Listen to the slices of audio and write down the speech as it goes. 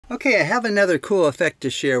Okay, I have another cool effect to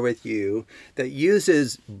share with you that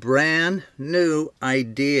uses brand new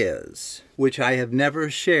ideas, which I have never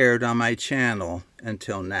shared on my channel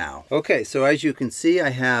until now. Okay, so as you can see, I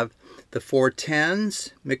have the 4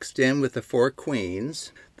 tens mixed in with the 4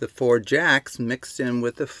 queens, the 4 jacks mixed in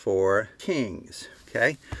with the 4 kings.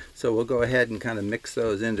 Okay, so we'll go ahead and kind of mix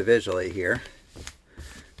those individually here.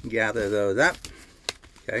 Gather those up.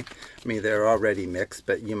 Okay, I mean, they're already mixed,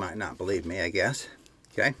 but you might not believe me, I guess.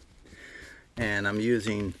 Okay, and I'm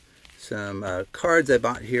using some cards I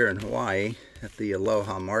bought here in Hawaii at the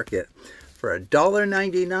Aloha Market for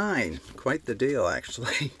 $1.99. Quite the deal,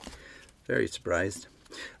 actually. Very surprised.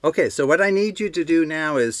 Okay, so what I need you to do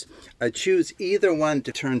now is choose either one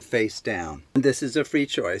to turn face down. This is a free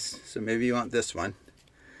choice, so maybe you want this one.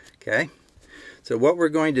 Okay, so what we're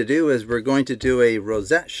going to do is we're going to do a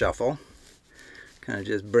rosette shuffle. Kind of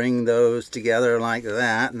just bring those together like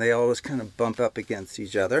that, and they always kind of bump up against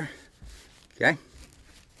each other. Okay,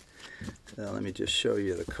 so let me just show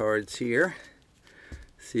you the cards here.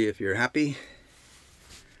 See if you're happy.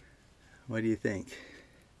 What do you think?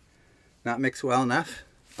 Not mixed well enough?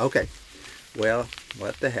 Okay, well,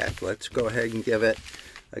 what the heck. Let's go ahead and give it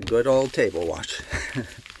a good old table wash.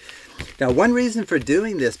 Now, one reason for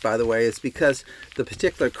doing this, by the way, is because the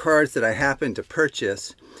particular cards that I happen to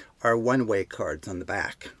purchase are one-way cards on the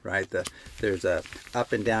back, right? There's a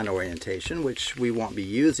up and down orientation, which we won't be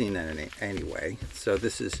using in anyway. So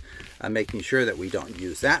this is making sure that we don't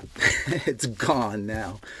use that. It's gone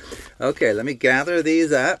now. Okay, let me gather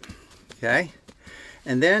these up. Okay,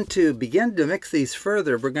 and then to begin to mix these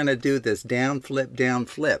further, we're going to do this down,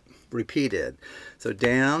 flip, repeated. So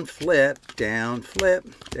down, flip, down,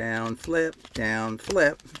 flip, down, flip, down,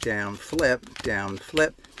 flip, down, flip, down,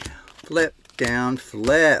 flip, flip, down,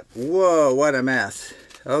 flip. Whoa, what a mess.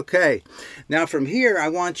 Okay, now from here I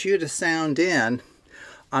want you to sound in.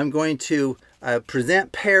 I'm going to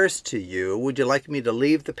present pairs to you. Would you like me to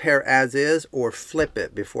leave the pair as is or flip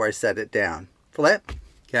it before I set it down? Flip,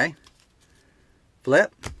 okay.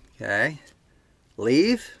 Flip, okay.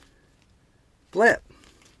 Leave, flip,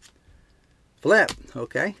 flip,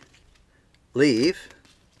 okay. Leave,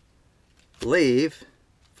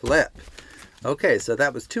 flip. Okay, so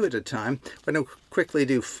that was 2 at a time. I'm going to quickly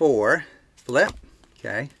do 4. Flip,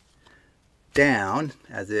 okay. Down,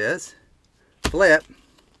 as is. Flip,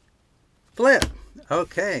 flip.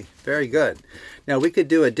 Okay, very good. Now we could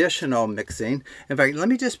do additional mixing. In fact, let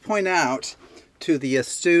me just point out to the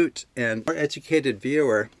astute and more educated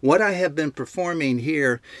viewer, what I have been performing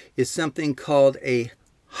here is something called a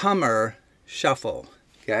Hummer shuffle.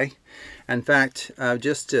 Okay, in fact,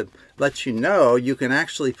 just to let you know, you can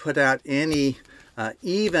actually put out any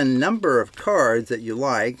even number of cards that you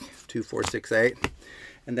like, 2, 4, 6, 8,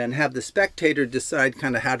 and then have the spectator decide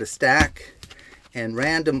kind of how to stack and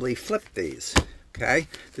randomly flip these. Okay,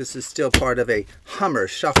 this is still part of a Hummer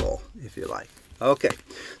shuffle, if you like. Okay,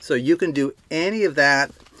 so you can do any of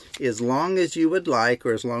that as long as you would like,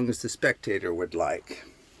 or as long as the spectator would like.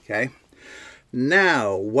 Okay,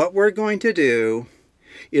 now what we're going to do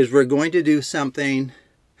is we're going to do something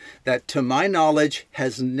that, to my knowledge,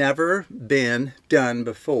 has never been done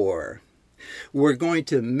before. We're going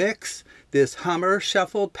to mix this Hummer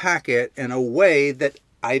shuffled packet in a way that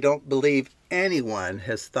I don't believe anyone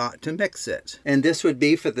has thought to mix it. And this would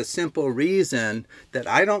be for the simple reason that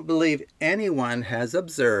I don't believe anyone has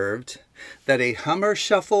observed that a Hummer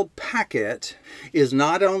shuffled packet is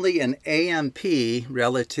not only an AMP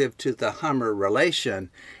relative to the Hummer relation,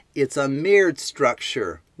 it's a mirrored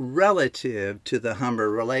structure relative to the Hummer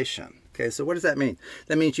relation. Okay, so what does that mean?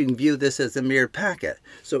 That means you can view this as a mirrored packet.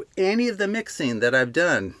 So any of the mixing that I've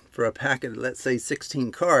done for a packet, let's say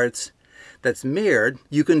 16 cards, that's mirrored,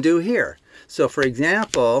 you can do here. So for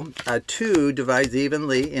example, 2 divides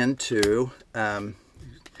evenly into,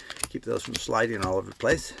 keep those from sliding all over the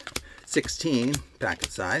place, 16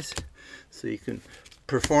 packet size. So you can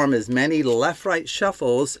perform as many left-right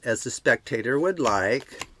shuffles as the spectator would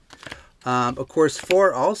like. Of course,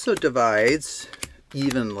 4 also divides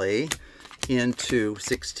evenly into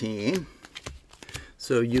 16.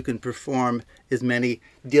 So you can perform as many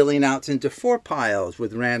dealing outs into 4 piles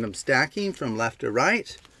with random stacking from left to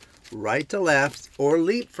right to left, or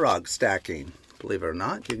leapfrog stacking. Believe it or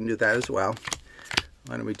not, you can do that as well.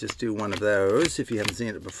 Why don't we just do one of those if you haven't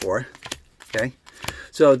seen it before. Okay,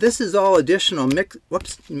 so this is all additional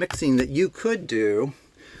mixing that you could do.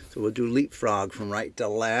 So we'll do leapfrog from right to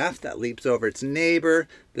left. That leaps over its neighbor.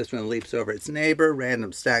 This one leaps over its neighbor.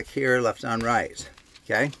 Random stack here, left on right.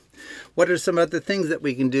 Okay. What are some other things that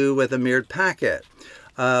we can do with a mirrored packet?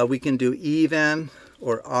 We can do even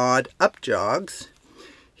or odd up jogs.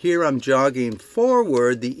 Here I'm jogging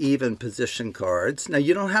forward the even position cards. Now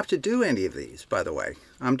you don't have to do any of these, by the way.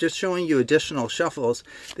 I'm just showing you additional shuffles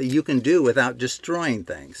that you can do without destroying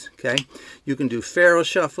things, okay? You can do Pharaoh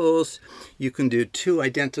shuffles. You can do 2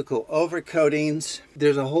 identical overcoatings.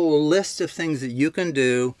 There's a whole list of things that you can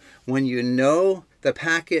do when you know the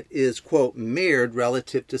packet is, quote, mirrored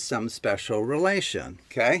relative to some special relation,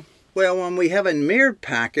 okay? Well, when we have a mirrored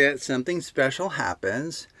packet, something special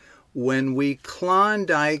happens when we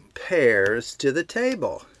Klondike pairs to the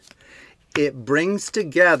table. It brings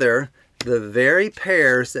together the very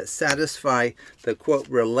pairs that satisfy the, quote,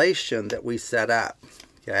 relation that we set up,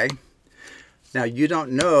 okay? Now, you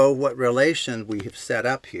don't know what relation we have set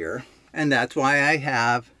up here, and that's why I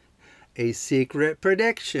have a secret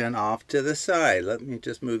prediction off to the side. Let me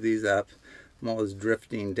just move these up. I'm always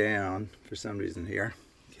drifting down for some reason here.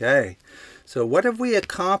 Okay, so what have we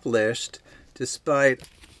accomplished despite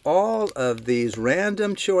all of these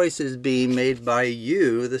random choices being made by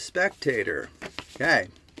you, the spectator? Okay,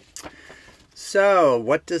 so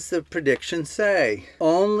what does the prediction say?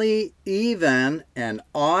 Only even and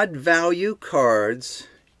odd value cards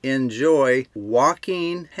enjoy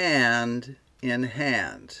walking hand in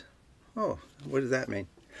hand. Oh, what does that mean?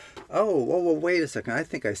 Oh, well, wait a second. I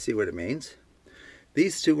think I see what it means.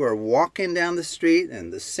 These two are walking down the street in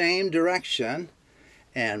the same direction,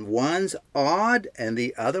 and one's odd and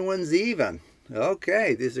the other one's even.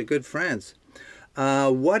 Okay, these are good friends.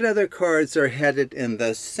 What other cards are headed in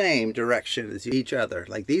the same direction as each other,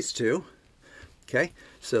 like these two? Okay,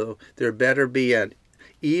 so there better be an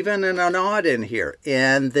even and an odd in here,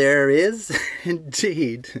 and there is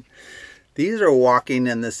indeed. These are walking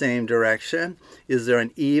in the same direction. Is there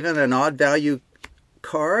an even and odd value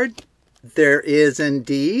card? There is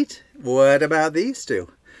indeed. What about these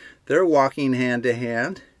two? They're walking hand to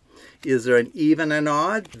hand. Is there an even and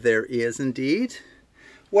odd? There is indeed.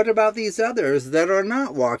 What about these others that are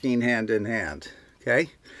not walking hand in hand?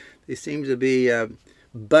 Okay, they seem to be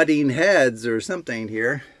butting heads or something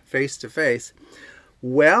here, face to face.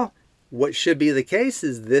 Well, what should be the case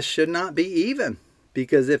is this should not be even.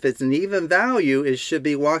 Because if it's an even value, it should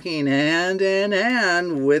be walking hand in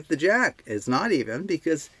hand with the jack. It's not even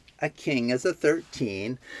because a king is a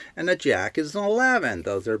 13 and a jack is an 11.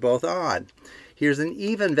 Those are both odd. Here's an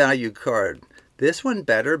even value card. This one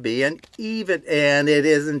better be an even, and it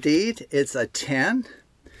is indeed. It's a 10.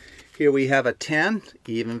 Here we have a 10,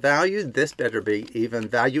 even valued. This better be even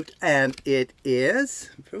valued, and it is.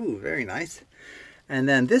 Ooh, very nice. And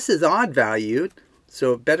then this is odd valued.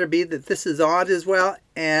 So it better be that this is odd as well,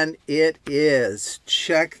 and it is.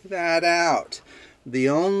 Check that out. The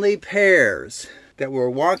only pairs that were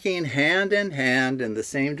walking hand in hand in the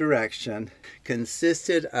same direction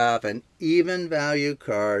consisted of an even value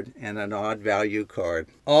card and an odd value card.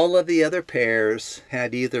 All of the other pairs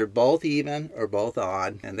had either both even or both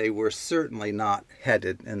odd, and they were certainly not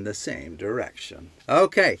headed in the same direction.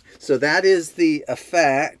 Okay, so that is the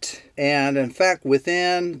effect, and in fact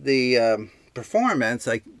within the performance,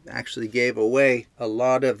 I actually gave away a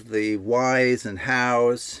lot of the whys and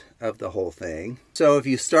hows of the whole thing. So if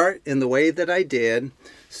you start in the way that I did,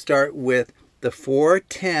 start with the 4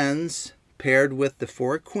 10s paired with the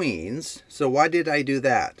 4 queens. So why did I do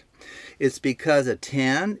that? It's because a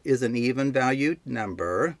 10 is an even valued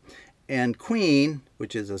number, and queen,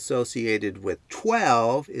 which is associated with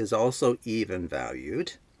 12, is also even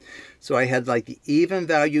valued. So I had like the even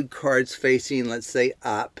valued cards facing, let's say,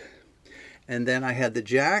 up. And then I had the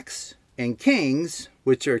jacks and kings,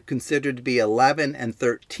 which are considered to be 11 and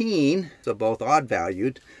 13, so both odd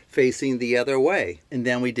valued, facing the other way. And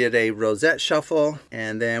then we did a rosette shuffle,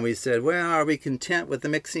 and then we said, well, are we content with the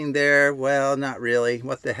mixing there? Well, not really.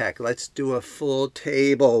 What the heck? Let's do a full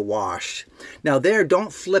table wash. Now there,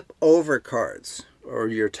 don't flip over cards or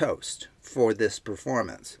your toast for this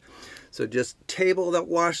performance. So just table that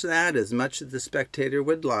wash that as much as the spectator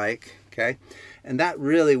would like, okay? And that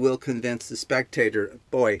really will convince the spectator,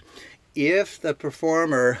 boy, if the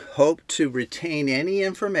performer hoped to retain any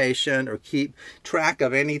information or keep track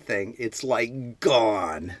of anything, it's like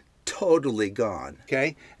gone, totally gone,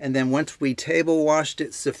 okay? And then once we table washed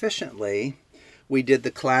it sufficiently, we did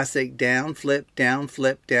the classic down, flip, down,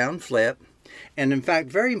 flip, down, flip. And in fact,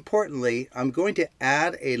 very importantly, I'm going to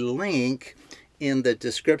add a link in the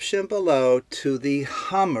description below to the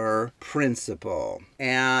Hummer principle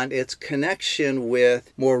and its connection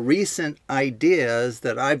with more recent ideas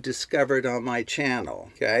that I've discovered on my channel,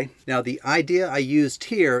 okay? Now the idea I used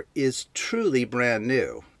here is truly brand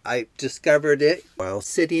new. I discovered it while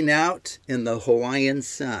sitting out in the Hawaiian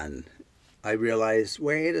sun I realized,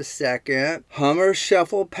 wait a second, Hummer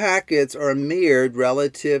shuffle packets are mirrored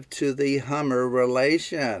relative to the Hummer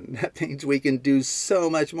relation. That means we can do so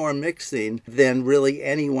much more mixing than really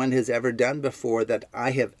anyone has ever done before that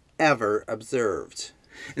I have ever observed.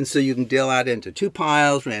 And so you can deal out into 2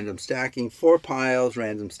 piles, random stacking, 4 piles,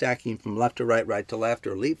 random stacking from left to right, right to left,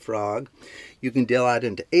 or leapfrog. You can deal out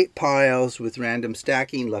into 8 piles with random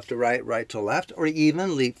stacking, left to right, right to left, or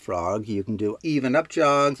even leapfrog. You can do even up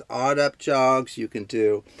jogs, odd up jogs. You can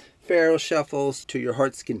do Pharaoh shuffles to your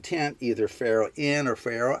heart's content. Either Pharaoh in or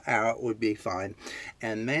Pharaoh out would be fine.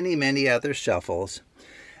 And many, many other shuffles.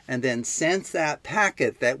 And then since that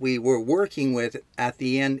packet that we were working with at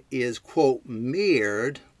the end is, quote,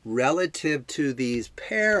 mirrored relative to these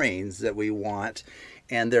pairings that we want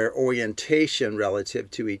and their orientation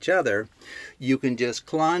relative to each other, you can just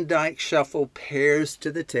Klondike shuffle pairs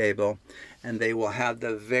to the table and they will have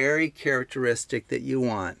the very characteristic that you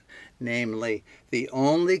want. Namely, the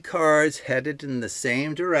only cards headed in the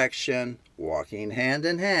same direction, walking hand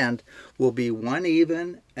in hand, will be one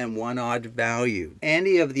even and one odd value.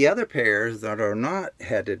 Any of the other pairs that are not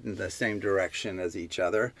headed in the same direction as each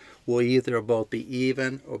other will either both be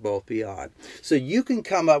even or both be odd. So you can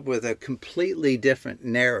come up with a completely different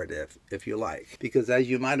narrative if you like. Because as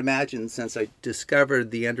you might imagine, since I discovered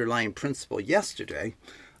the underlying principle yesterday,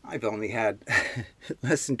 I've only had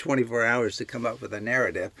less than 24 hours to come up with a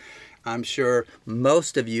narrative. I'm sure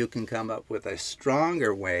most of you can come up with a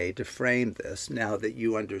stronger way to frame this now that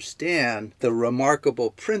you understand the remarkable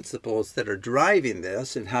principles that are driving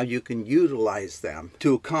this and how you can utilize them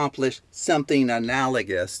to accomplish something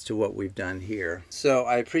analogous to what we've done here. So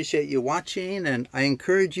I appreciate you watching, and I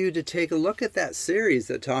encourage you to take a look at that series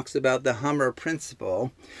that talks about the Hummer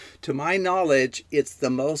principle. To my knowledge, it's the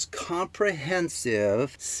most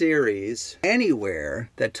comprehensive series anywhere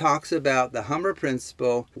that talks about the Hummer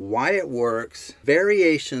principle, why it works,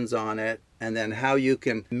 variations on it, and then how you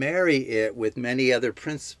can marry it with many other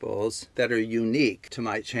principles that are unique to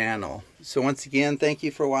my channel. So once again, thank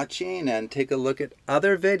you for watching, and take a look at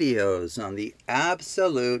other videos on the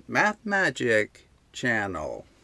Absolute Math Magic channel.